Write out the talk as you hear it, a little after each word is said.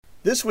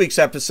This week's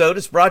episode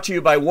is brought to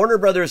you by Warner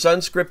Brothers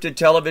Unscripted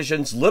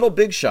Television's Little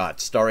Big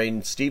Shots,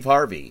 starring Steve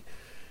Harvey.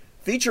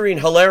 Featuring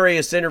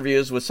hilarious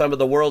interviews with some of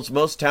the world's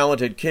most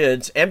talented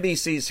kids,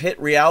 NBC's hit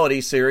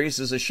reality series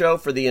is a show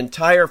for the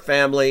entire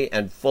family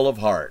and full of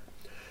heart.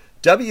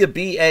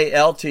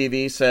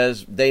 WBAL-TV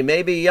says they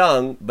may be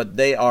young, but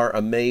they are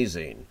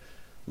amazing.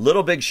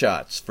 Little Big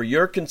Shots, for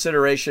your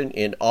consideration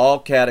in all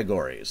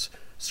categories.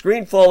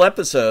 Screen full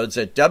episodes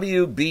at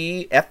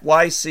WBFYC.com.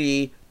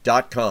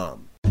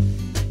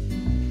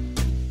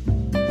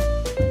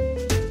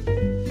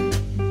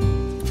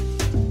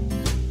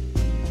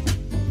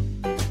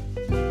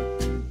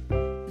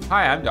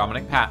 Hi, I'm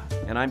Dominic Patton.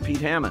 And I'm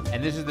Pete Hammond.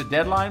 And this is the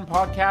Deadline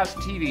Podcast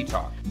TV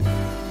Talk.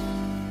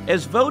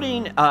 As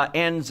voting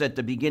ends at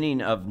the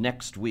beginning of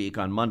next week,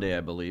 on Monday, I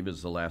believe,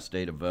 is the last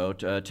day to vote,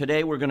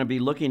 today we're going to be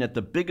looking at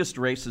the biggest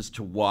races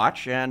to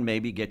watch and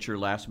maybe get your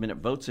last-minute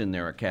votes in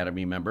there,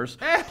 Academy members.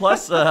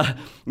 Plus,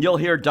 you'll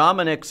hear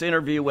Dominic's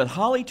interview with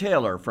Holly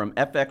Taylor from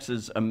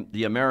FX's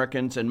The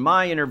Americans and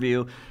my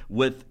interview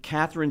with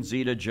Catherine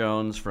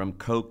Zeta-Jones from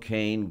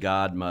Cocaine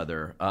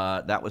Godmother.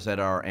 That was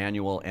at our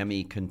annual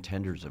Emmy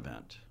Contenders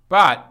event.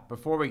 But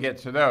before we get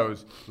to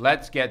those,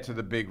 let's get to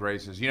the big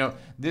races. You know,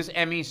 this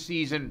Emmy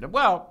season,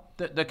 well,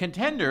 the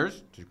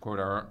contenders, to quote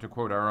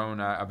our own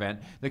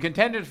event, the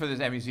contenders for this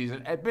Emmy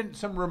season have been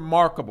some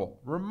remarkable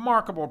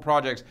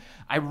projects.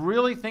 I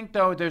really think,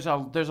 though, there's a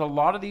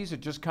lot of these that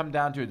just come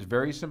down to, it's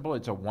very simple.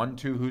 It's a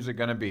 1-2, who's it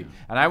going to be?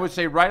 And I would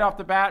say right off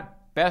the bat,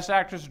 Best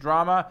Actress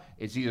Drama,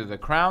 it's either The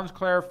Crown's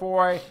Claire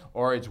Foy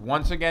or it's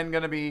once again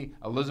going to be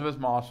Elizabeth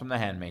Moss from The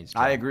Handmaid's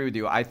Tale. I agree with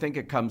you. I think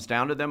it comes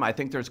down to them. I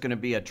think there's going to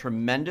be a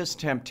tremendous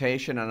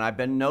temptation, and I've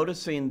been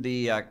noticing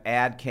the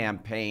ad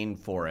campaign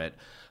for it,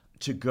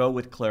 to go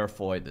with Claire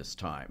Foy this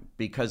time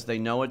because they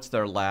know it's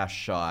their last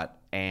shot,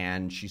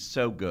 and she's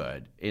so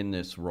good in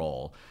this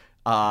role.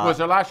 Well, it's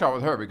their last shot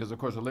with her because, of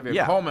course,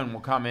 Olivia Colman will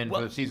come in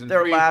for season 3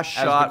 their last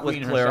shot as the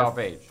queen with herself.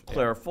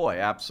 Claire Foy,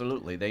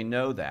 absolutely. They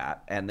know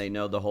that, and they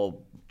know the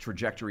whole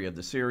trajectory of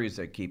the series.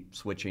 They keep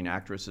switching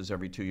actresses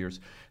every 2 years.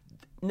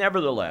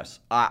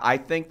 Nevertheless, I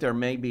think there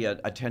may be a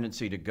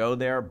tendency to go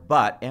there,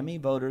 but Emmy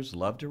voters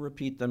love to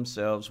repeat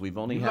themselves. We've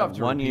only had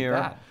 1 year.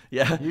 That.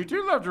 Yeah, you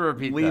do love to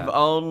repeat We've that.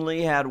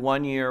 only had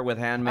 1 year with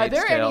Handmaid's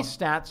Tale. Are there any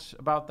stats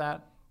about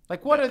that?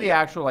 Like, what are the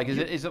actual, like,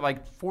 is it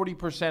like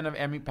 40% of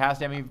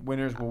past Emmy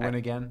winners will win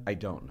again? I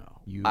don't know.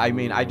 I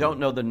mean, I don't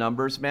know the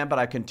numbers, man, but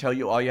I can tell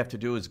you all you have to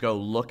do is go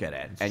look at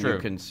it, and you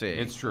can see.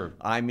 It's true.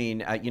 I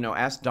mean,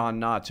 ask Don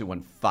Knotts, who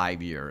won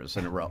 5 years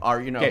in a row. Or,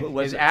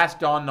 is Ask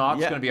Don Knotts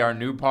going to be our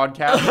new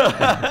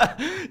podcast?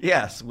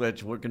 Yes,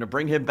 which we're going to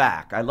bring him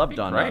back. I love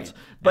Don Knotts.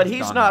 But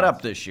he's not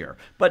up this year.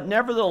 But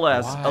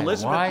nevertheless,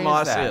 Elizabeth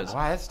Moss is.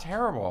 Why, that's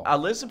terrible.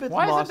 Elizabeth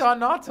Moss. Why isn't Don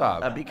Knotts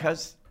up?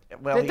 Because...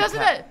 Well, he passed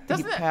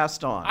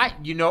on.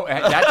 That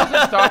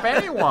doesn't stop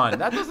anyone.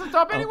 That doesn't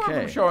stop anyone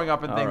from showing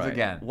up in things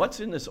again. What's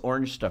in this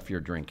orange stuff you're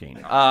drinking?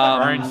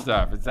 Orange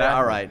stuff. Exactly.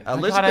 All right.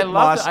 Elizabeth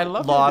Moss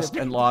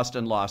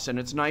lost, and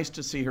it's nice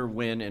to see her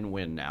win and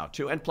win now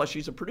too. And plus,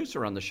 she's a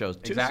producer on the show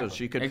too, so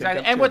she could pick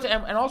up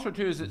and also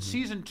too is that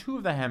season 2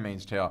 of The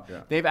Handmaid's Tale,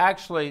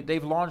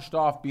 they've launched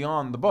off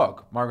beyond the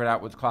book, Margaret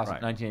Atwood's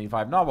classic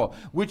 1985 novel,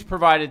 which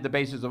provided the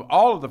basis of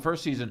all of the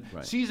first season.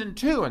 Right. Season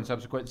 2 and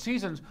subsequent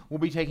seasons will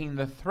be taking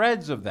the threads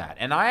of that.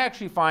 And I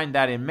actually find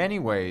that in many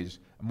ways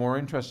a more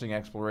interesting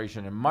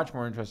exploration and much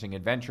more interesting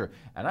adventure.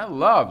 And I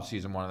love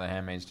season 1 of The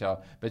Handmaid's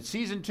Tale. But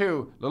season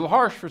 2, a little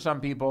harsh for some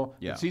people.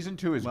 Yeah. But season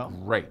 2 is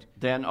great.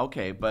 Then,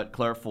 but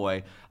Claire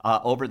Foy,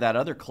 over that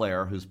other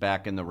Claire who's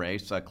back in the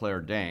race,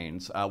 Claire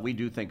Danes, we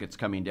do think it's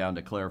coming down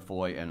to Claire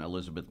Foy and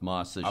Elizabeth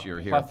Moss this year.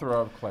 A plethora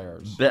of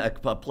Claires. A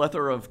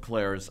plethora of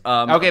Claires.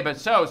 But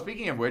so,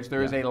 speaking of which,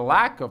 there is a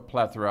lack of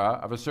plethora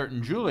of a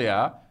certain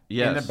Julia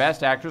in the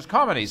Best Actress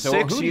Comedy. So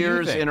 6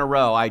 years in a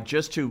row,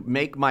 just to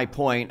make my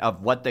point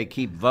of what they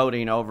keep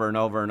voting over and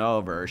over and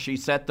over, she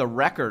set the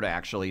record,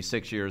 actually,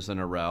 6 years in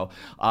a row.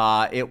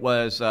 It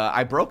was,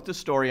 I broke the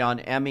story on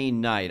Emmy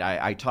night.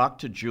 I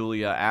talked to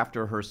Julia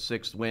after her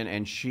 6th win,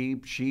 and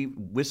she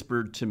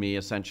whispered to me,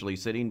 essentially,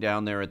 sitting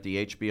down there at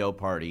the HBO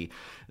party,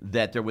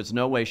 that there was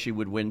no way she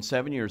would win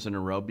 7 years in a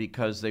row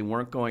because they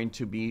weren't going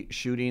to be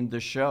shooting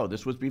the show.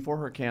 This was before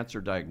her cancer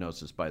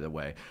diagnosis, by the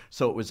way.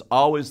 So it was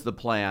always the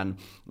plan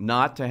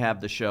not to have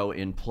the show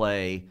in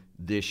play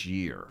this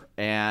year.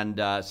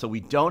 And so we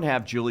don't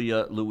have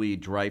Julia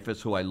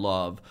Louis-Dreyfus, who I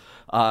love,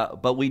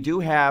 but we do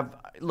have,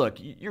 look,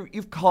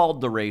 you've called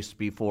the race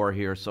before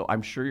here, so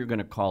I'm sure you're going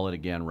to call it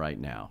again right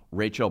now.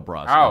 Rachel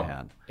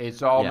Brosnahan.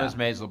 It's all Miss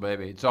Maisel,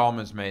 baby. It's all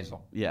Miss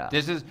Maisel. Yeah.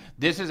 This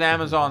is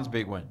Amazon's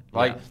big win.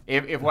 Like,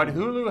 if what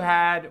Hulu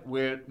had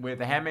with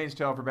The Handmaid's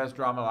Tale for Best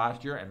Drama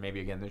last year, and maybe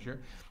again this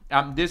year,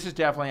 this is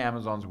definitely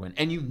Amazon's win.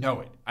 And you know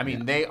it. I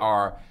mean,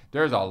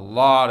 there's a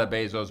lot of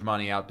Bezos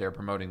money out there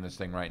promoting this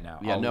thing right now.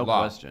 Yeah,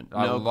 question.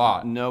 A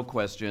lot. No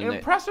question.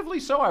 Impressively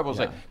so, I will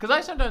say. Because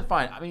I sometimes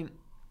find,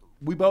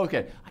 We both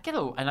get.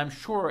 And I'm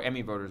sure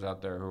Emmy voters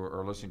out there who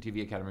are listening,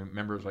 TV Academy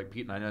members like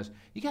Pete and I know this.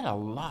 You get a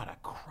lot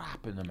of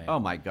crap in the mail. Oh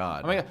my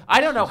God! I mean,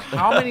 I don't know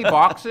how many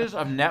boxes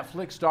of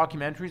Netflix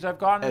documentaries I've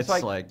gotten. It's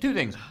like two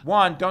things.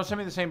 One, don't send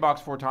me the same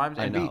box 4 times.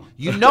 And B,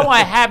 you know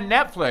I have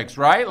Netflix,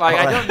 right? Like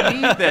I don't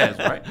need this,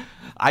 right?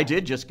 I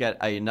did just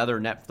get another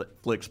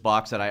Netflix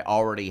box that I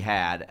already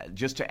had,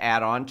 just to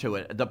add on to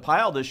it. The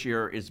pile this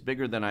year is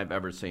bigger than I've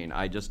ever seen.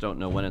 I just don't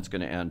know when it's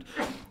going to end.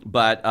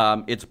 But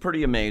it's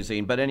pretty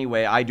amazing. But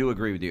anyway, I do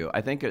agree with you.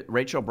 I think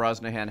Rachel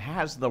Brosnahan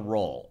has the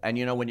role. And,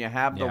 when you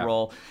have the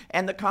role,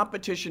 and the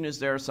competition is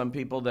there, some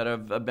people that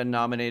have been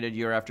nominated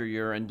year after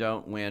year and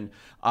don't win.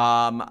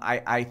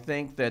 I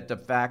think that the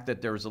fact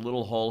that there's a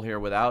little hole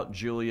here without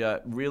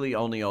Julia really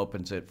only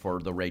opens it for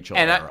the Rachel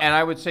era. And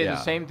I would say the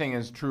same thing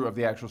is true of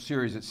the actual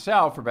series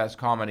itself for Best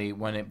Comedy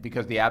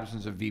because the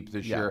absence of Veep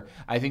this year.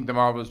 I think The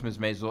Marvelous Miss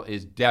Maisel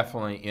is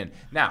definitely in.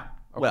 Now,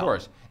 of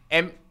course,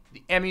 the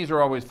Emmys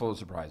are always full of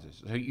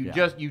surprises. So you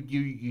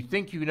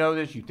think you know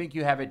this, you think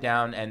you have it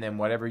down, and then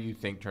whatever you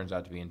think turns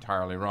out to be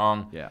entirely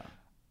wrong. Yeah.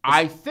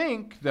 I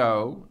think,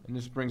 though, and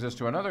this brings us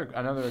to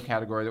another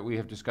category that we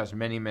have discussed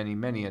many, many,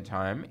 many a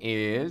time,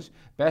 is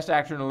Best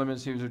Actor in a Limited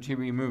Series or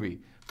TV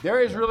Movie.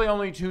 There is really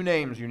only 2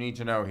 names you need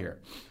to know here.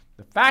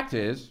 The fact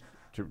is,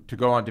 to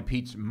go on to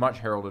Pete's much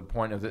heralded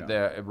point of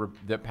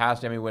the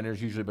past Emmy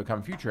winners usually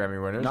become future Emmy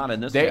winners. Not in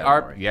this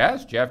category.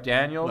 Yes, Yes, Jeff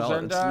Daniels. Well,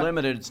 and, it's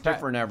limited. It's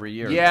different every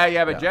year.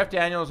 But Jeff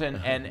Daniels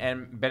and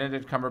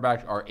Benedict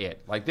Cumberbatch are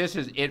it. Like, this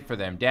is it for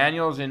them.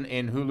 Daniels in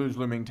Hulu's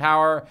Looming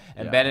Tower,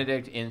 and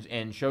Benedict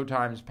in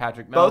Showtime's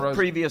Patrick Melrose. Both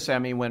previous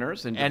Emmy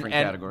winners in different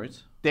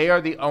categories. They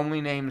are the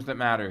only names that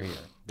matter here.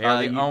 They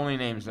are the only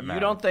names that matter. You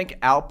don't think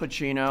Al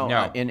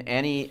Pacino in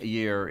any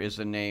year is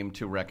a name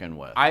to reckon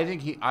with? I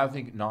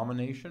think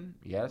nomination,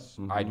 yes.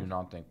 Mm-hmm. I do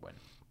not think win.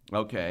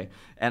 Okay.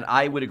 And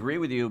I would agree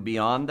with you.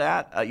 Beyond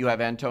that, you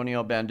have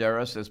Antonio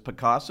Banderas as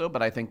Picasso,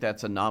 but I think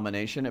that's a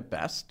nomination at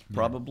best,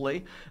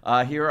 probably.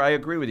 Here, I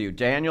agree with you.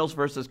 Daniels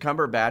versus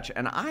Cumberbatch,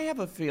 and I have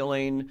a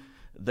feeling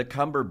the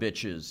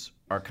Cumberbitches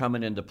are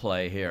coming into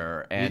play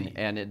here, and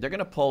they're going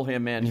to pull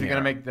him in. They're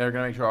going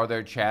to make sure all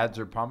their chads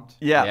are pumped.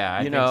 Yeah,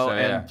 I think so,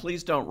 and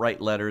please don't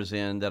write letters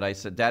in that I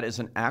said that is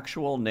an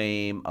actual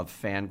name of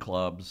fan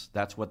clubs.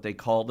 That's what they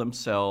call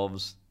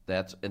themselves.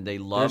 And they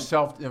love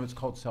It's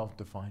called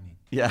self-defining.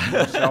 Yeah,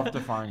 they're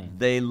self-defining.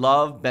 They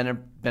love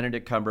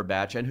Benedict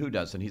Cumberbatch, and who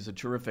doesn't? He's a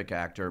terrific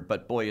actor,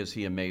 but boy, is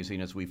he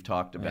amazing, as we've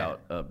talked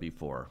about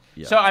before.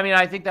 Yeah. So, I mean,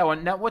 I think that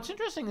one. Now, what's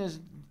interesting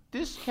is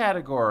this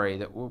category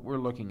that we're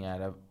looking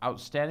at of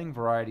Outstanding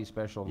Variety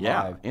Special Live.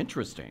 Yeah,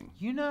 interesting.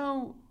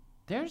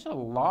 There's a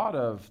lot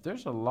of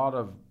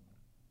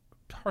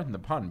pardon the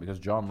pun, because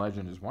John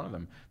Legend is one of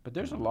them, but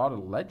there's a lot of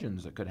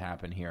legends that could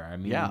happen here. I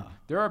mean,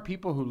 there are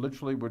people who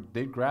literally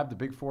they'd grab the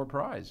Big Four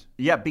prize.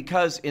 Yeah,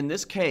 because in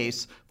this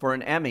case, for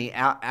an Emmy,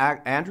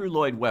 Andrew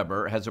Lloyd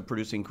Webber has a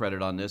producing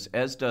credit on this,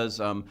 as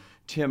does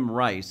Tim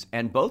Rice,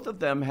 and both of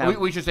them have.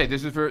 We should say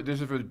this is for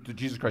the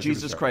Jesus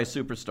Christ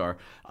Superstar,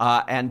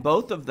 and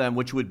both of them,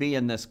 which would be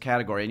in this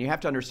category, and you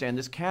have to understand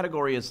this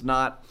category is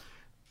not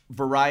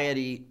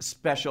variety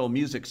special,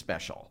 music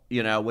special,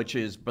 which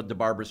is but the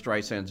Barbra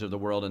Streisands of the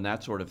world and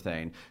that sort of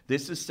thing.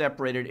 This is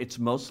separated. It's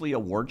mostly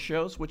award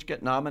shows which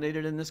get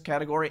nominated in this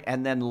category,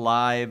 and then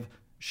live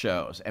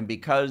shows. And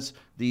because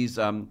these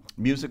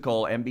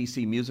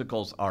NBC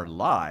musicals are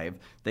live,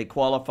 they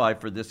qualify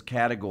for this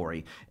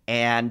category.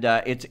 And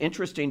it's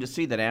interesting to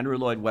see that Andrew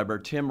Lloyd Webber,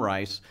 Tim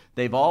Rice,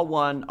 they've all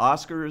won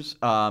Oscars,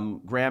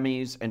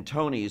 Grammys, and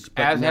Tonys.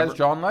 As has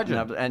John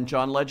Legend. And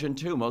John Legend,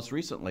 too, most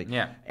recently.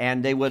 Yeah.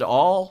 And they would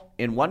all,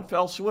 in one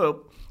fell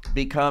swoop,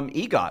 become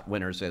EGOT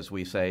winners, as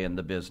we say in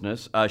the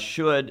business,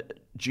 should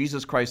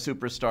Jesus Christ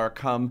Superstar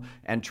come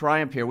and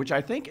triumph here, which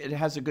I think it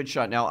has a good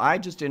shot. Now, I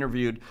just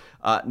interviewed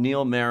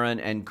Neil Marin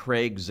and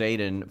Craig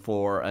Zadan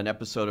for an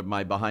episode of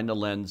my Behind the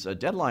Lens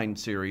Deadline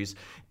series,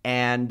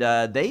 and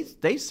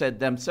they said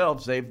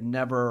themselves they've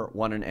never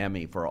won an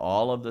Emmy for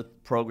all of the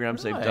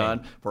programs they've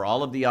done, for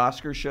all of the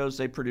Oscar shows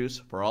they produce,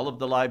 for all of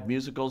the live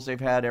musicals they've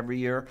had every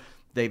year.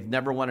 They've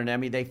never won an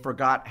Emmy. They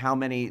forgot how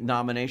many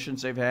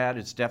nominations they've had.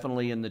 It's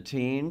definitely in the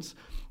teens.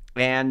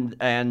 And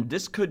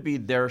this could be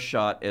their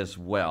shot as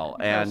well.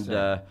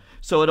 And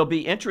so it'll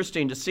be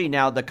interesting to see.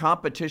 Now, the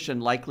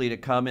competition likely to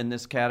come in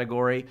this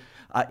category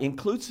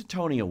includes the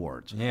Tony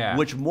Awards,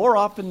 which more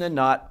often than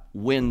not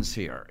wins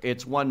here.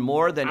 It's won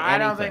more than anything. I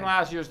don't think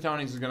last year's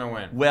Tonys is going to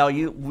win. Well,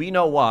 we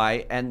know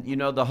why. And,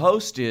 the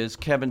host is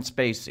Kevin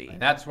Spacey.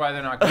 That's why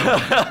they're not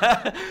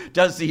going.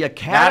 Does the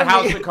Academy... That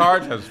house of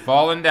cards has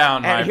fallen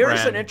down, my friend. And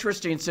here's an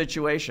interesting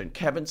situation.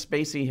 Kevin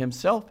Spacey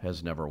himself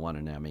has never won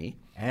an Emmy.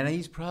 And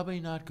he's probably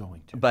not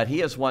going to. But he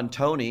has won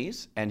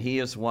Tonys, and he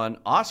has won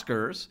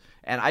Oscars,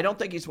 and I don't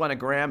think he's won a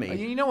Grammy.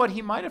 You know what?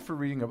 He might have for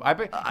reading I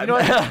bet. You know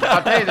what?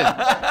 I'll tell you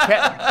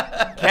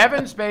this.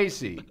 Kevin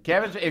Spacey.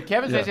 If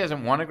Kevin Spacey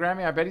hasn't won a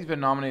Grammy, I bet he's been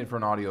nominated for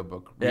an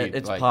audiobook read.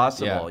 It's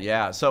possible,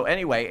 yeah. So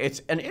anyway,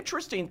 it's an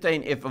interesting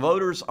thing if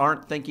voters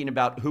aren't thinking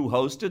about who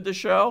hosted the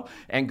show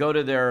and go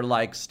to their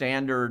like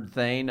standard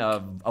thing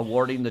of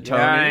awarding the Tonys.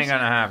 That ain't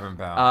gonna happen,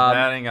 pal.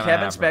 That ain't gonna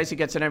Kevin happen. Spacey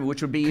gets an Emmy,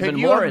 which would be even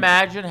Could more. you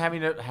imagine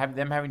having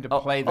to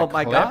play the clip? Oh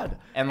my God!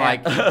 And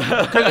like,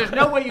 because there's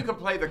no way you could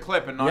play the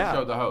clip and not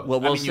show the host. Well,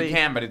 we'll see. You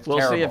can, but it's we'll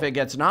terrible. see if it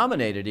gets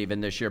nominated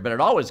even this year. But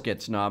it always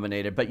gets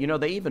nominated. But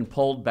they even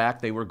pulled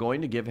back. They were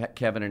going to give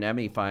Kevin an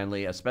Emmy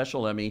finally, a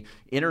special Emmy,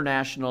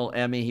 international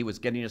Emmy. He was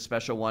getting a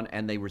special one,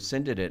 and they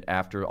rescinded it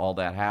after all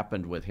that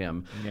happened with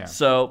him. Yeah.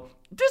 So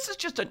this is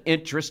just an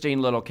interesting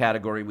little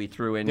category we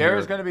threw in here. There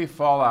is going to be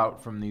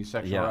fallout from these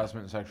sexual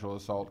harassment and sexual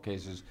assault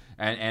cases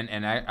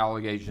and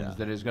allegations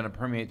that is going to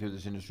permeate through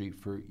this industry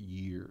for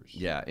years.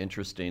 Yeah,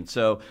 interesting.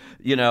 So,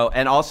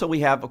 and also we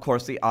have, of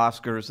course, the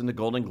Oscars and the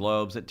Golden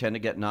Globes that tend to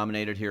get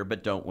nominated here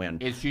but don't win.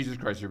 It's Jesus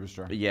Christ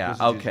Superstar. Yeah,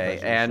 okay.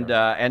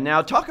 And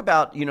now talk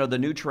about, the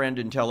new trend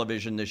in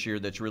television this year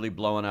that's really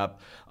blowing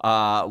up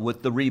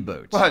with the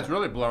reboots. Well, it's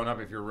really blown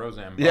up if you're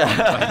Roseanne Barr.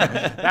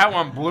 Yeah. That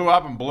one blew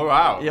up and blew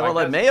out. Yeah, well,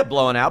 it may have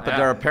blown out, but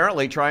they're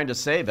apparently trying to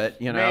save it,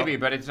 Maybe,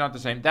 but it's not the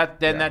same. That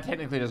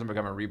technically doesn't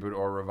become a reboot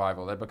or a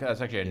revival.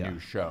 That's actually a new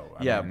show.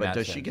 I mean, but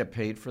does she get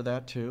paid for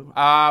that too?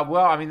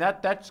 Well, I mean,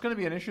 that's going to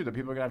be an issue that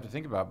people are going to have to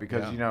think about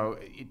because,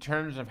 in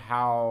terms of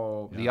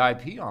how the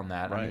IP on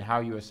that, I mean,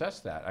 how you assess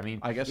that. I mean,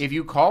 I guess if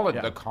you call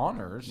it The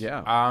Connors.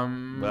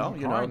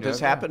 This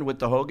happened with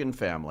the Hogan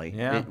family.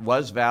 Yeah. It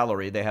was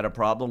Valerie. They had a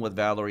problem with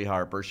Valerie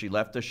Harper. She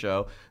left the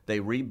show. They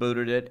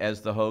rebooted it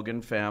as the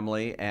Hogan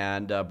family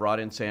and brought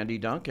in Sandy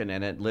Duncan,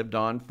 and it lived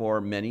on for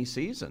many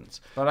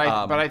seasons. But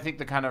I think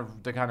the kind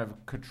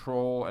of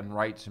control and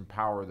rights and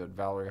power that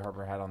Valerie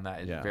Harper had on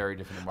that is very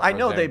different than what I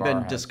know Roseanne they've Barr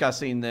been has.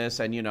 discussing this,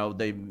 and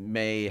they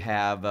may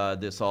have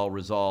this all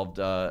resolved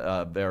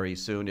very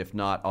soon, if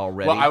not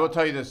already. Well, I will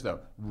tell you this though: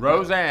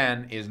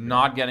 Roseanne is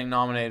not getting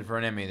nominated for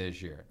an Emmy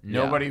this year.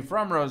 Nobody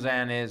from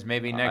Roseanne is.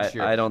 Maybe next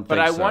year. I don't. But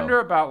think I so. wonder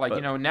about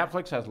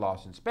Netflix has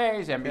Lost in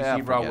Space.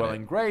 NBC brought Will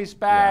and Grace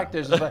back.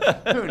 Yeah.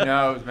 There's who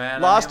knows,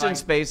 man. Lost in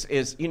Space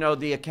is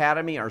the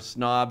Academy are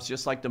snobs,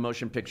 just like the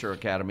Motion Picture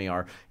Academy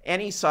are.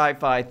 Any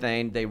sci-fi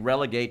thing they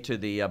relegate to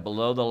the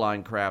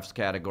below-the-line crafts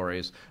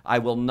categories. I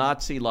will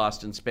not see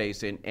Lost in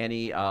Space in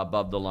any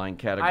above-the-line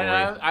category.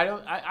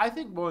 I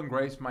think Will and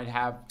Grace might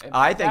have.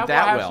 I think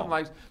that will. Some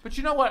likes, but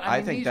you know what?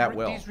 I think these, that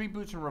will. These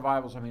reboots and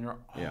revivals, are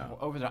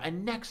over there.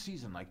 And next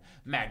season, like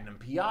Magnum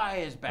PI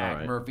is back,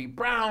 right. Murphy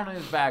Brown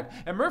is back,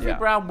 and Murphy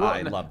Brown will.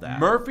 I love that.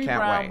 Murphy Can't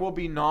Brown wait. will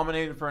be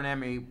nominated for an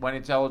Emmy when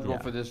it's eligible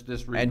for this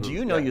reboot. And do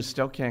you know you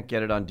still can't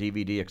get it on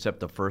DVD except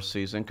the first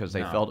season because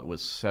they felt it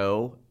was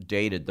so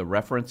dated. The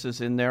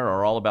references in there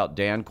are all about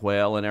Dan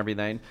Quayle and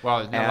everything. Well,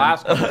 in the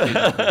last couple of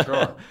seasons, for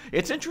sure.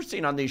 It's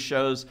interesting on these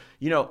shows.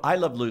 I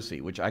Love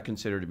Lucy, which I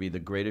consider to be the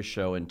greatest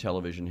show in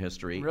television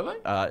history. Really?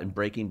 And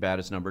Breaking Bad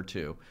is number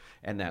 2.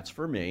 And that's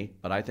for me,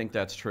 but I think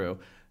that's true.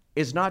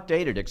 Is not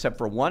dated except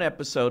for one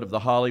episode of the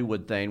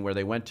Hollywood thing where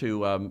they went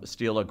to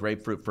steal a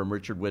grapefruit from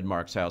Richard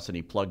Widmark's house and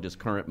he plugged his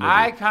current movie.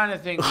 I kind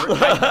of think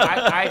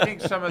I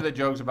think some of the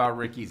jokes about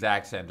Ricky's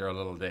accent are a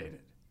little dated.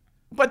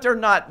 But they're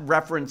not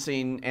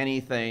referencing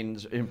anything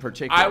in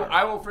particular.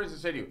 I will, for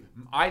instance, say to you,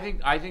 I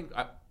think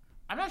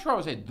I'm not sure I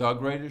would say the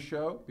greatest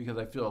show because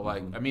I feel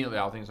like immediately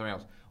I'll think of something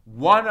else.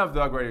 One of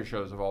the greatest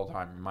shows of all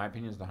time, in my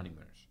opinion, is The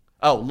Honeymooners.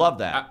 Oh, love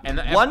that.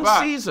 One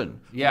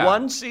season. Yeah.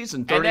 One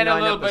season, 39 and then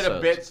a little episodes. bit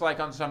of bits like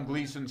on some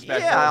Gleason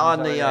special. Yeah,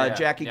 on the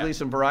Jackie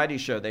Gleason variety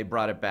show, they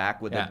brought it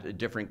back with a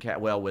different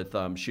with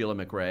Sheila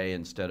McRae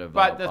instead of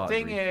But the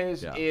Audrey. thing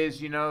is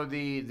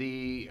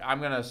the I'm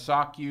going to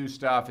sock you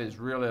stuff is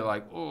really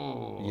like,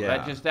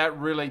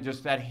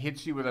 that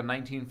hits you with a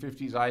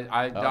 1950s.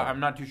 I'm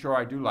not too sure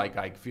I do like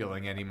Ike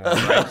feeling anymore.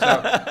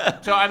 Right?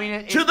 So I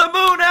mean. To the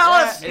moon,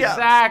 Alice! Yeah,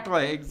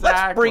 exactly.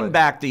 Let's bring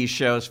back these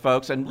shows,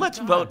 folks, and let's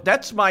vote.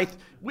 That's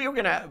we were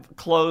going to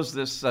close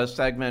this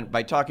segment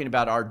by talking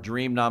about our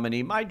dream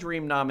nominee. My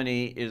dream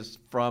nominee is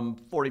from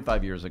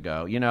 45 years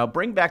ago.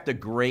 Bring back the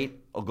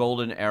great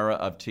golden era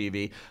of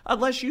TV,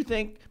 unless you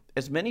think,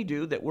 as many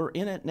do, that we're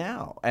in it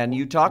now. And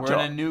you talk we're in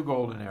a new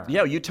golden era.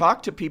 Yeah, you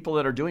talk to people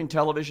that are doing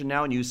television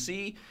now, and you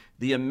see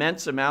the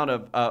immense amount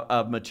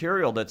of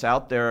material that's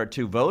out there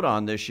to vote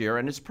on this year,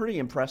 and it's pretty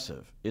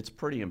impressive. It's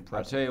pretty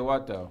impressive. I'll tell you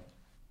what, though.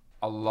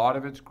 A lot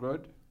of it's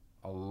good.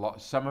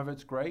 Some of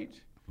it's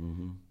great.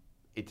 Mm-hmm.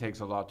 It takes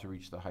a lot to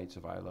reach the heights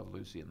of I Love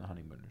Lucy and The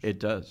Honeymooners. It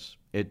does.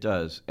 It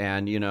does.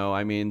 And,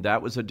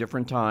 that was a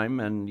different time.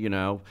 And,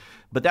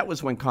 but that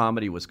was when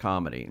comedy was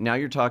comedy. Now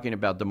you're talking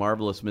about The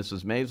Marvelous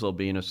Mrs. Maisel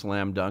being a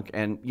slam dunk.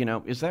 And,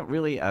 is that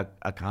really a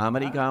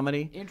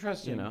comedy?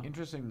 Interesting.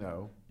 Interesting,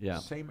 though. Yeah.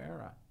 Same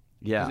era.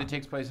 Yeah, because it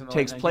takes place in the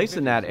takes place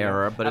in that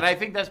era, but I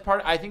think that's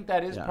part. I think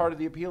that is part of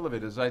the appeal of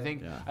it. I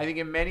think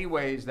in many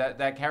ways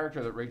that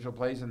character that Rachel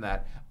plays in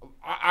that,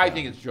 I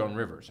think it's Joan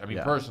Rivers. I mean,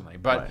 personally,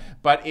 but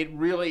it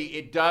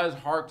really does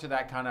hark to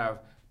that kind of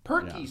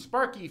perky,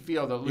 sparky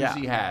feel that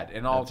Lucy had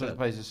in all sorts of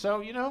places.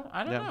 So,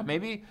 I don't know.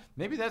 Maybe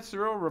that's the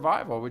real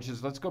revival, which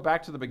is let's go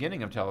back to the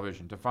beginning of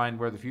television to find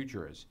where the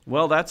future is.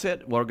 Well, that's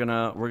it. We're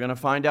gonna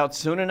find out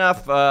soon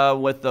enough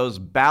with those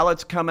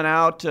ballots coming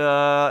out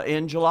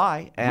in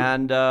July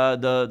and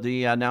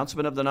the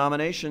announcement of the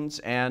nominations.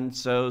 And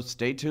so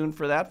stay tuned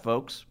for that,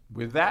 folks.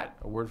 With that,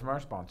 a word from our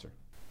sponsor.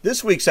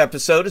 This week's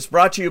episode is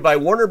brought to you by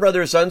Warner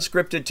Brothers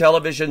Unscripted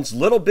Television's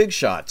Little Big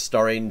Shots,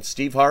 starring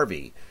Steve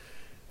Harvey.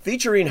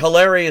 Featuring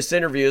hilarious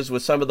interviews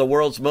with some of the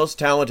world's most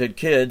talented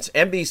kids,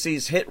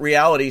 NBC's hit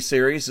reality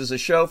series is a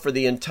show for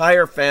the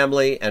entire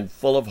family and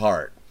full of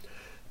heart.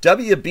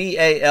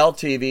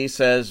 WBAL-TV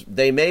says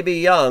they may be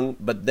young,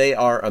 but they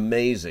are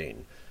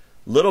amazing.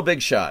 Little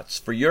Big Shots,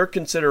 for your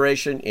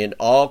consideration in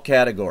all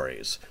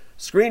categories.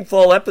 Screen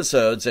full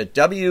episodes at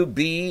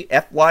WBFYC.com.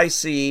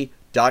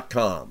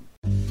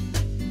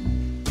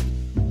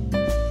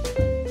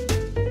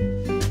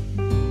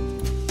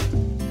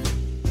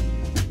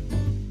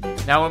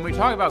 Now, when we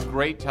talk about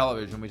great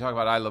television, we talk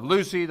about I Love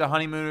Lucy, The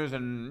Honeymooners,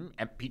 and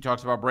Pete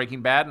talks about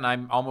Breaking Bad, and I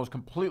almost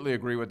completely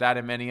agree with that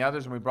and many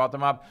others, and we brought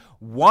them up.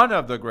 One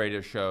of the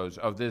greatest shows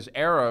of this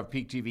era of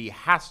peak TV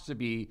has to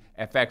be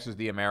FX's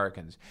The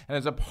Americans. And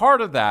as a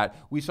part of that,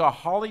 we saw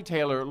Holly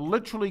Taylor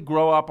literally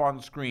grow up on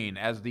screen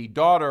as the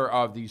daughter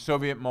of the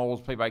Soviet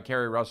moles played by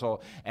Kerry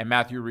Russell and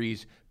Matthew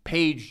Rhys,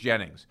 Paige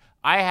Jennings.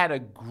 I had a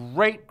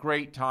great,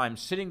 great time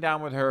sitting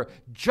down with her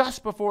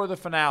just before the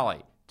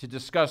finale to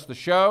discuss the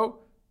show,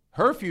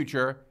 her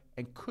future,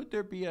 and could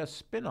there be a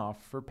spin-off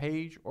for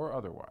Paige or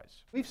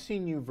otherwise? We've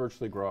seen you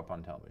virtually grow up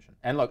on television.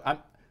 And look,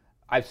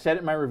 I've said it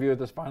in my review of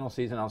this final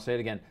season, I'll say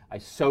it again, I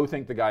so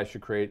think the guys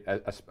should create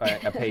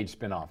a Paige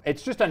spin-off.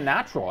 It's just a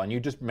natural, and you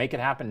just make it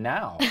happen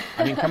now.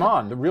 I mean, come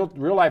on, the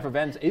real life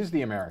events is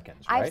The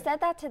Americans, right? I've said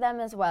that to them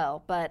as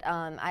well, but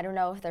I don't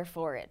know if they're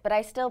for it. But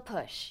I still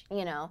push,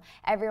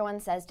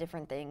 Everyone says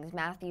different things.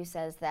 Matthew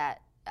says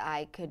that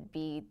I could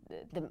be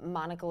the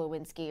Monica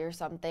Lewinsky or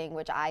something,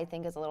 which I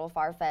think is a little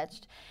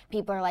far-fetched.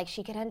 People are like,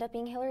 she could end up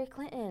being Hillary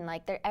Clinton.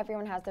 Like,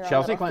 everyone has their own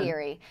little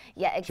theory.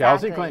 Yeah, exactly.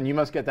 Chelsea Clinton, you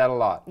must get that a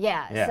lot.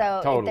 Yeah,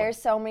 so totally. There's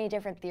so many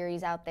different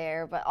theories out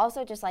there, but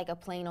also just like a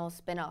plain old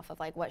spin-off of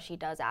like what she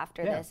does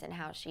after this and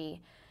how she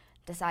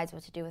decides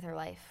what to do with her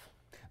life.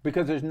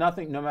 Because there's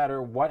nothing, no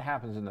matter what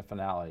happens in the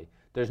finale,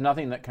 there's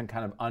nothing that can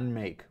kind of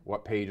unmake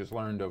what Paige has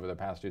learned over the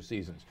past 2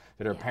 seasons.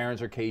 That her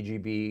parents are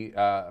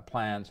KGB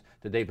plans,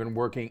 that they've been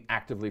working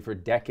actively for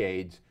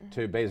decades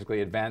to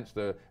basically advance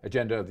the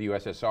agenda of the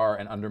USSR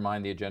and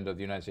undermine the agenda of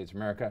the United States of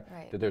America.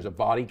 Right. That there's a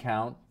body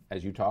count,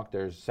 as you talked,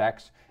 there's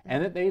sex,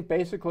 and that they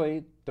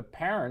basically, the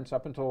parents,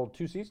 up until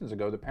 2 seasons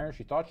ago, the parents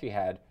she thought she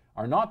had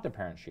are not the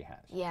parents she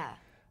has. Yeah.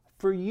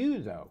 For you,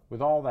 though,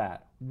 with all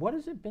that, what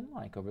has it been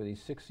like over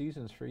these 6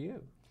 seasons for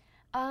you?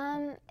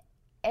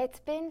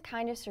 It's been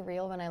kind of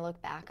surreal when I look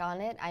back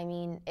on it. I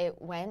mean,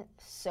 it went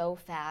so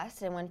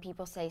fast, and when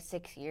people say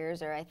 6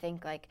 years, or I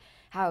think like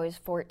how I was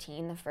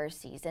 14 the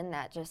first season,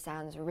 that just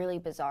sounds really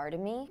bizarre to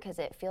me because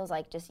it feels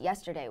like just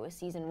yesterday was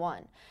season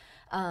 1.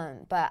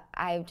 But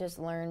I've just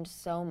learned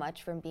so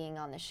much from being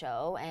on the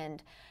show,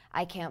 and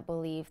I can't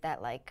believe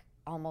that like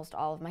almost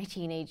all of my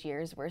teenage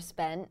years were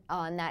spent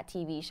on that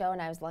TV show,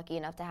 and I was lucky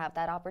enough to have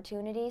that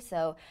opportunity.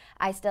 So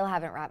I still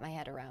haven't wrapped my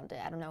head around it.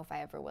 I don't know if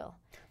I ever will.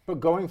 But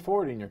going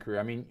forward in your career,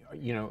 I mean,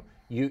 you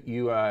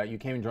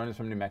came and joined us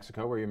from New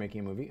Mexico where you're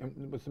making a movie.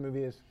 What's the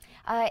movie is?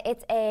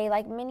 It's a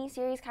like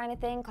mini-series kind of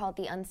thing called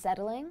The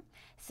Unsettling.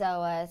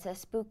 So it's a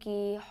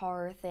spooky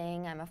horror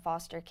thing. I'm a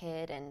foster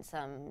kid, and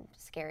some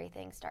scary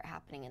things start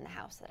happening in the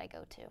house that I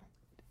go to.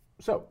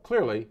 So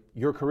clearly,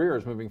 your career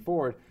is moving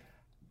forward.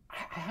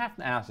 I have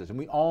to ask this, and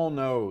we all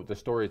know the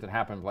stories that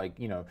happen, like,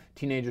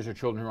 teenagers or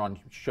children who are on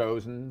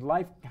shows, and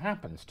life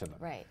happens to them.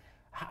 Right.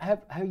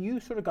 Have you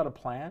sort of got a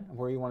plan of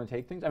where you want to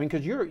take things? I mean,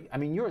 because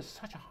you're at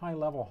such a high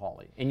level,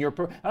 Holly. And I'm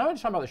not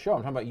just talking about the show. I'm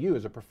talking about you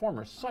as a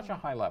performer, such a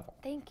high level.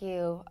 Thank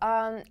you.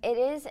 It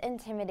is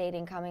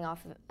intimidating coming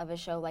off of a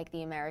show like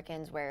The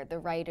Americans, where the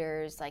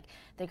writers, like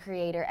the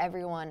creator,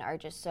 everyone are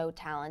just so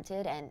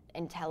talented and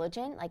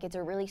intelligent. Like, it's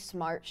a really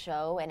smart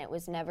show, and it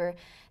was never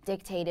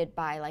dictated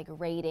by like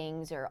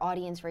ratings or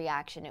audience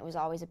reaction. It was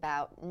always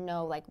about,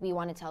 no, like, we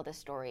want to tell this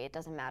story. It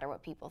doesn't matter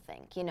what people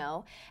think,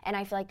 And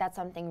I feel like that's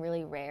something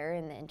really rare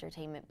in the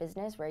entertainment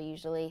business, where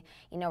usually,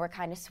 we're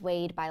kind of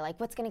swayed by like,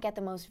 what's going to get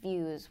the most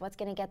views, what's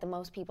going to get the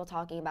most people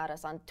talking about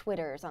us on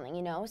Twitter or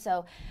something,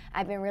 So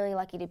I've been really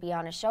lucky to be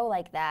on a show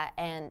like that,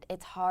 and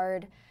it's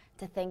hard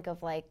to think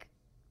of like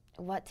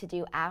what to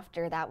do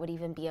after that would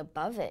even be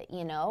above it,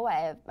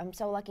 I'm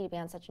so lucky to be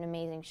on such an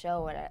amazing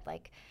show, and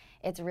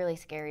it's really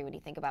scary when you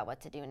think about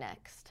what to do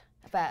next.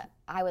 But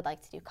I would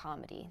like to do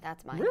comedy.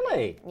 That's my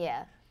Really? thing.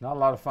 Yeah. Not a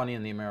lot of funny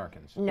in The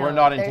Americans. No, or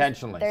not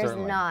intentionally, there's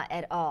certainly. not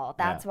at all.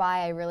 That's why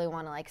I really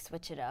want to like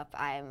switch it up.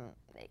 I'm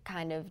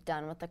kind of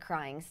done with the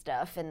crying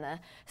stuff and the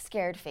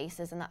scared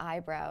faces and the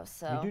eyebrows.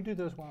 So You do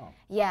those well.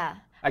 yeah.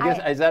 I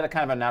guess, is that a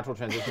kind of a natural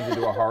transition to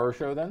do a horror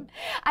show then?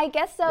 I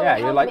guess so. Yeah,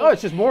 you're like, oh,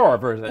 it's just more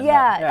horror than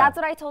yeah, that. Yeah, that's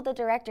what I told the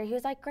director. He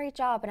was like, great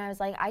job. And I was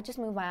like, I just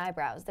move my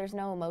eyebrows. There's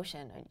no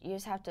emotion. You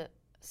just have to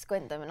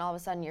squint them, and all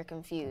of a sudden you're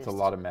confused. It's a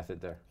lot of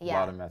method there. Yeah. A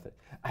lot of method.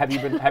 Have you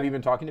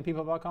been talking to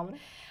people about comedy?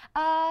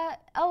 A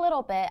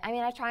little bit. I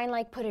mean, I try and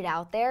like put it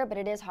out there, but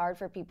it is hard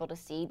for people to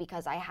see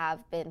because I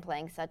have been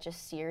playing such a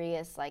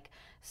serious, like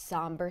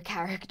somber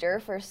character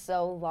for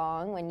so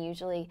long, when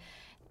usually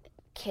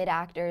kid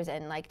actors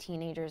and like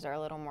teenagers are a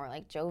little more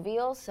like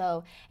jovial.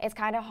 So it's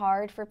kind of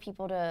hard for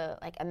people to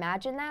like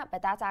imagine that,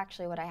 but that's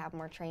actually what I have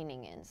more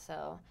training in.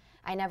 So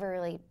I never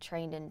really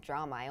trained in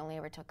drama. I only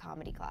ever took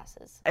comedy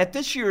classes. At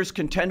this year's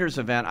Contenders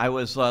event, I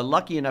was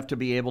lucky enough to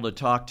be able to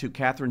talk to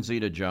Catherine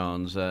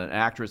Zeta-Jones, an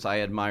actress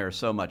I admire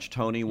so much,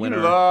 Tony winner.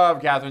 You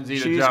love Catherine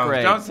Zeta-Jones. She's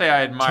great. Don't say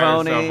I admire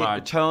her so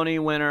much. Tony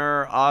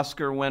winner,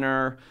 Oscar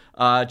winner,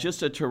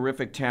 just a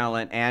terrific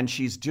talent, and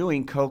she's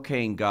doing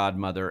Cocaine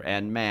Godmother.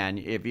 And man,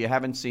 if you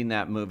haven't seen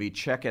that movie,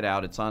 check it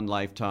out. It's on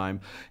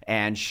Lifetime,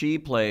 and she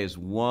plays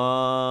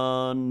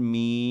one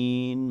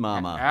mean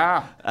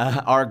mama,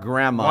 our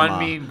grandmama. One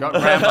mean grandma.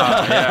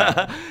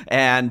 Yeah.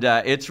 And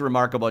it's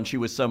remarkable, and she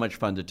was so much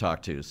fun to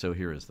talk to. So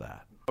here is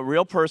that. A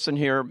real person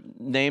here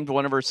named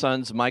one of her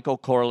sons Michael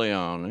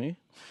Corleone.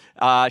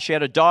 She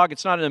had a dog.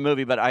 It's not in the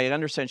movie, but I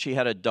understand she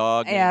had a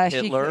dog named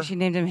Hitler. She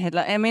named him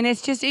Hitler. I mean,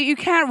 it's just, you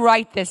can't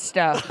write this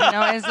stuff. You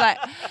know, it's like,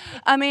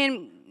 I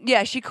mean,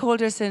 yeah, she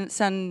called her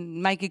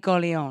son Mikey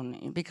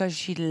Corleone because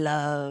she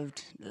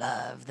loved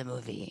the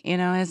movie. You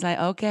know, it's like,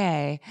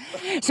 okay.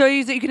 So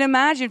you can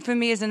imagine for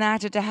me as an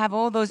actor to have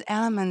all those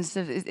elements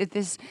of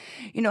this,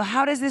 you know,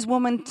 how does this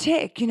woman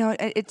tick? You know,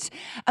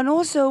 and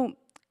also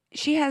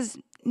she has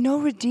no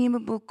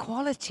redeemable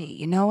quality,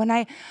 you know, and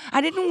I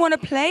didn't want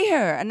to play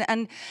her,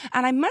 and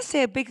I must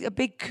say a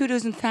big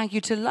kudos and thank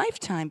you to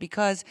Lifetime,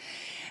 because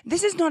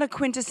this is not a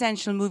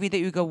quintessential movie that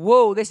you go,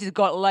 whoa, this has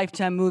got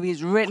Lifetime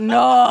movies written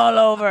all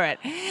over it.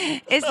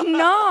 It's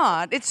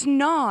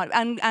not,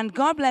 and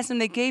God bless them,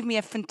 they gave me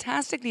a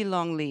fantastically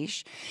long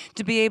leash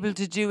to be able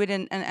to do it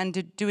and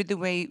to do it the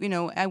way, you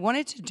know, I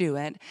wanted to do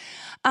it,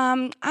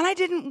 and I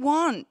didn't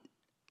want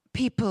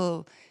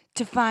people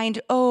to find,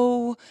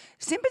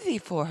 sympathy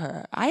for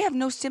her. I have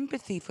no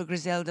sympathy for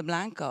Griselda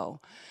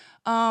Blanco.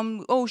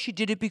 She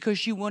did it because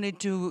she wanted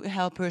to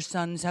help her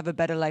sons have a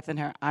better life than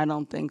her. I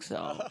don't think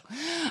so.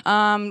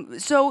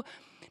 So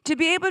to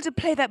be able to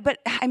play that, but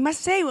I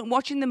must say, when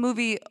watching the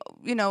movie,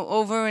 you know,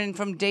 over and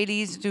from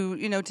dailies to,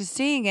 you know, to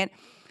seeing it,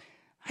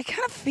 I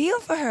kind of feel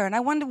for her, and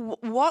I wonder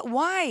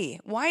why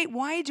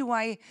do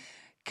I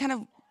kind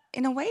of,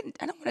 in a way,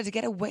 I don't want her to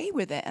get away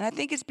with it, and I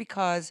think it's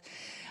because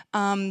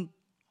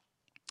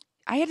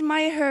I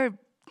admire her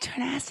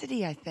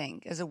tenacity, I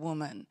think, as a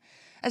woman.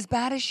 As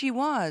bad as she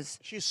was.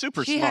 She's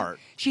super smart.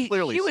 She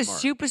was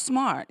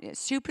smart.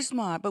 super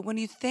smart. But when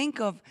you think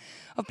of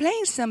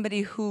playing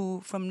somebody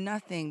who from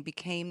nothing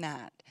became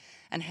that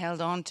and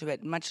held on to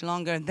it much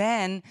longer,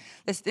 then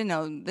this, you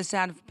know, the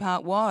sad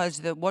part was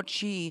that what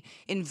she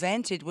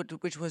invented,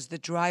 which was the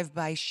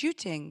drive-by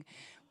shooting,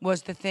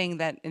 was the thing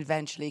that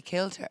eventually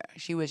killed her.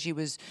 She was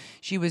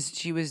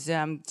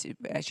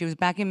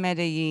back in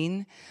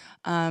Medellin.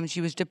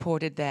 She was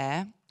deported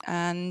there,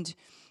 and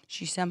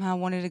she somehow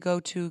wanted to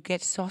go to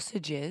get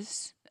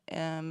sausages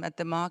at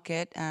the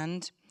market,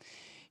 and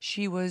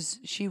she was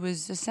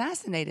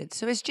assassinated.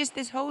 So it's just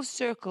this whole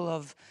circle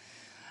of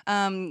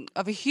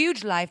a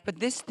huge life, but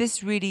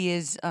this really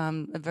is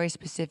a very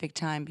specific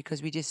time,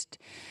 because we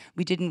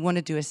didn't want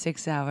to do a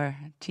 6-hour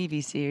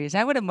TV series.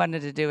 I would have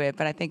wanted to do it,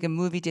 but I think a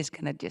movie just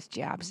kind of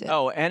jabs it.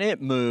 Oh, and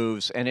it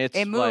moves, and it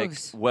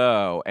moves. Like,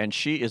 whoa, and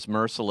she is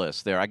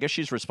merciless there. I guess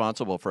she's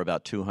responsible for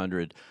about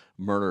 200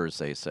 murders,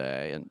 they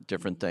say, and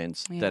different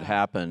things that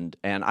happened.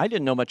 And I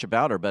didn't know much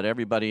about her, but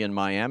everybody in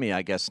Miami,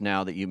 I guess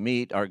now that you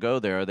meet or go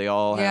there, they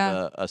all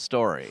have a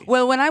story.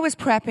 Well, when I was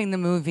prepping the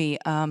movie,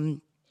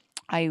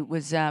 I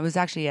was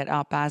actually at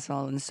Art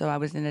Basel, and so I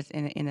was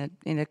in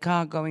a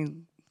car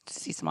going to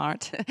see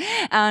Smart,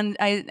 and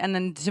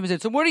then she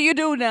said, "So what do you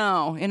do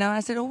now?" You know, I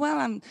said, "Oh well,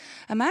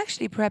 I'm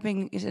actually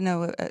prepping, you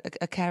know,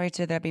 a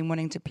character that I've been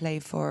wanting to play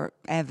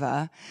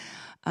forever."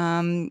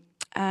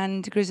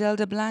 And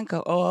Griselda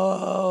Blanco.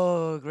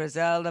 Oh,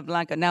 Griselda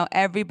Blanco. Now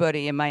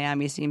everybody in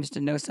Miami seems to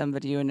know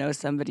somebody who knows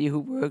somebody who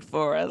worked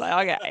for her.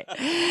 Like,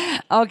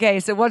 okay,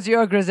 so what's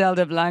your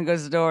Griselda Blanco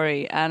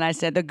story? And I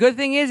said, the good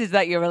thing is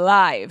that you're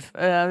alive.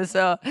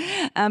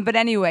 But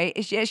anyway,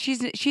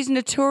 she's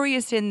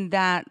notorious in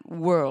that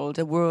world,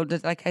 a world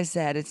that, like I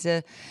said, it's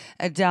a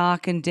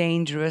dark and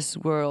dangerous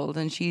world,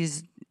 and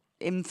she's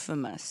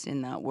infamous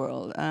in that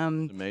world.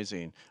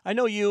 Amazing. I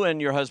know you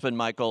and your husband,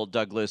 Michael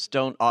Douglas,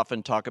 don't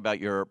often talk about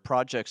your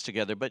projects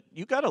together, but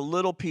you got a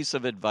little piece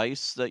of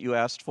advice that you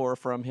asked for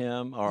from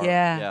him? Or,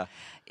 yeah.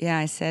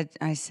 I said,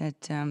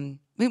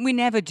 we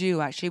never do,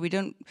 actually. We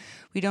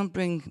don't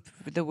bring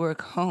the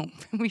work home.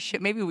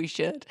 Maybe we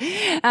should.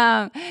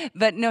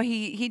 But no,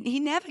 he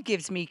never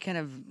gives me kind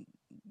of,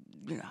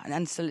 you know,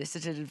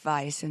 unsolicited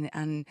advice,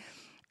 and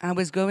I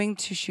was going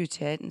to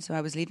shoot it, and so I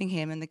was leaving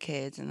him and the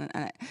kids, and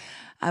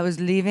I was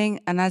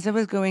leaving, and as I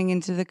was going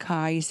into the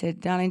car, he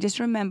said, "Darling, just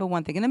remember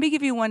one thing, and let me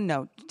give you one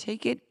note.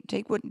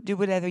 Do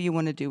whatever you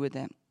want to do with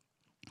it."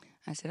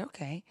 I said,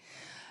 "Okay."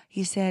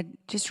 He said,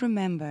 just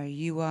remember,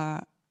 you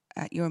are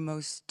at your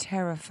most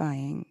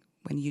terrifying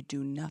when you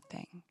do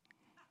nothing.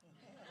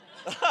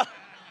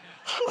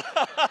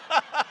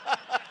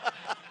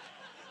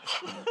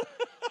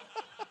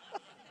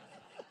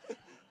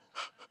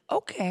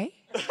 Okay.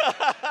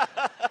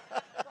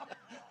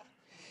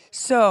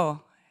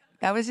 So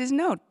that was his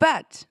note.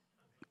 But,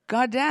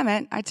 God damn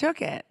it, I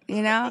took it,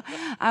 you know?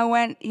 I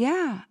went,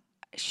 yeah,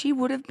 she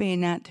would have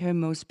been at her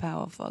most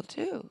powerful,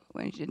 too,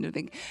 when she didn't do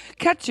things.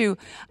 Cut to,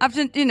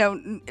 after,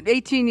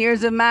 18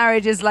 years of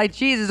marriage is like,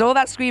 Jesus, all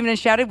that screaming and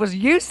shouting was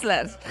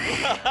useless.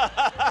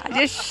 I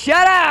just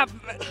shut up.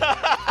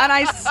 And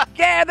I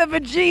scared the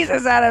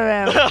bejesus out of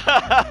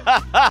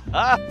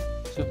him.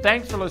 So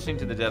thanks for listening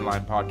to the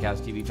Deadline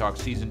Podcast TV Talk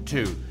Season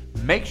 2.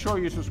 Make sure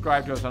you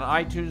subscribe to us on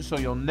iTunes so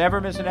you'll never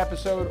miss an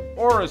episode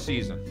or a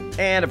season.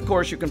 And, of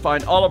course, you can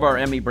find all of our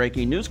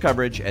Emmy-breaking news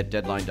coverage at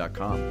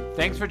Deadline.com.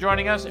 Thanks for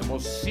joining us, and we'll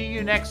see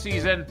you next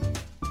season.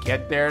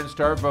 Get there and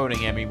start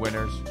voting, Emmy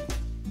winners.